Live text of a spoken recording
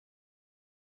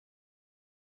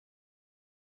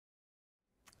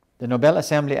The Nobel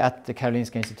Assembly at the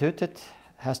Karolinska Institutet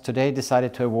has today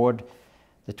decided to award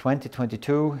the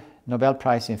 2022 Nobel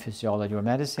Prize in Physiology or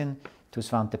Medicine to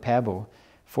Svante Pääbo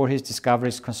for his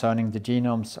discoveries concerning the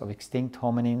genomes of extinct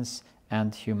hominins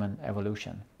and human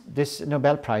evolution. This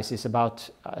Nobel Prize is about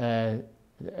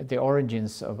the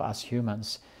origins of us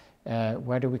humans.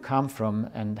 Where do we come from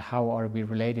and how are we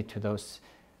related to those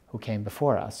who came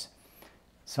before us?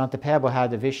 Svante Pääbo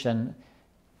had a vision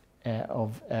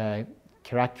of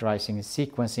characterizing and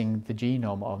sequencing the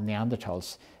genome of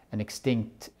Neanderthals, an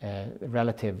extinct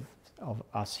relative of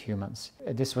us humans.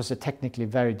 This was a technically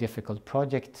very difficult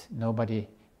project. Nobody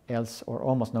else, or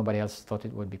almost nobody else, thought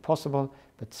it would be possible,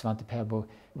 but Svante Pääbo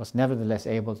was nevertheless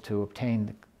able to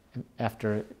obtain,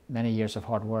 after many years of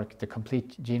hard work, the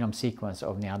complete genome sequence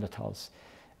of Neanderthals.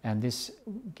 And this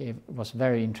was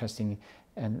very interesting,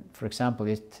 and for example,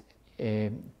 it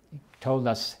told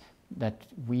us that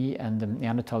we and the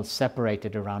Neanderthals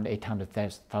separated around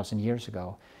 800,000 years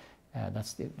ago.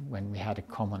 That's when we had a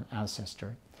common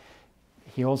ancestor.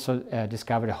 He also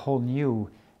discovered a whole new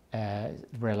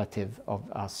relative of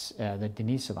us, the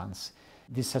Denisovans.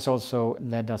 This has also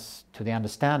led us to the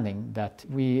understanding that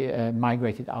we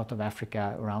migrated out of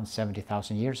Africa around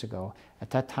 70,000 years ago.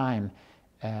 At that time,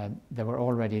 there were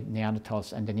already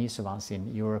Neanderthals and Denisovans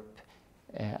in Europe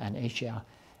and Asia.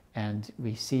 And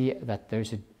we see that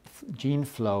there's a gene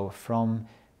flow from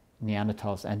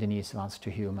Neanderthals and Denisovans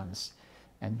to humans.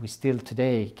 And we still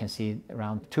today can see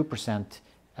around 2%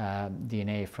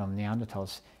 DNA from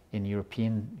Neanderthals in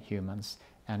European humans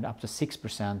and up to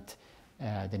 6%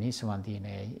 Denisovan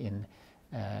DNA in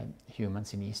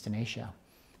humans in Eastern Asia.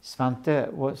 Svante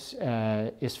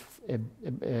is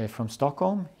from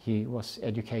Stockholm. He was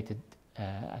educated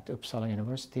at Uppsala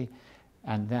University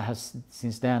and has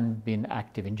since then been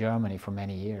active in Germany for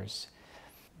many years.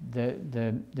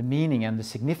 The meaning and the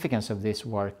significance of this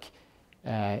work,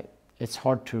 it's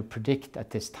hard to predict at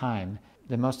this time.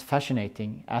 The most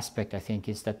fascinating aspect, I think,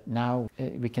 is that now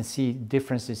we can see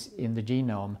differences in the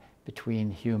genome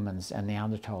between humans and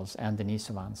Neanderthals and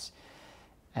Denisovans.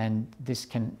 And this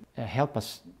can help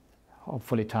us,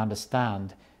 hopefully, to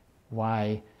understand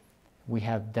why we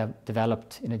have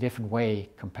developed in a different way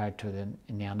compared to the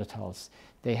Neanderthals.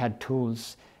 They had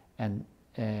tools and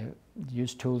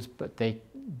used tools, but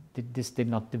this did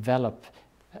not develop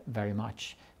very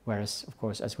much. Whereas, of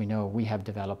course, as we know, we have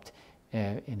developed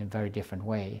in a very different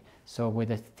way. So I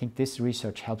think this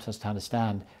research helps us to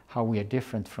understand how we are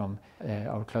different from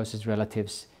our closest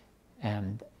relatives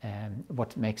and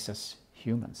what makes us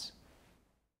humans.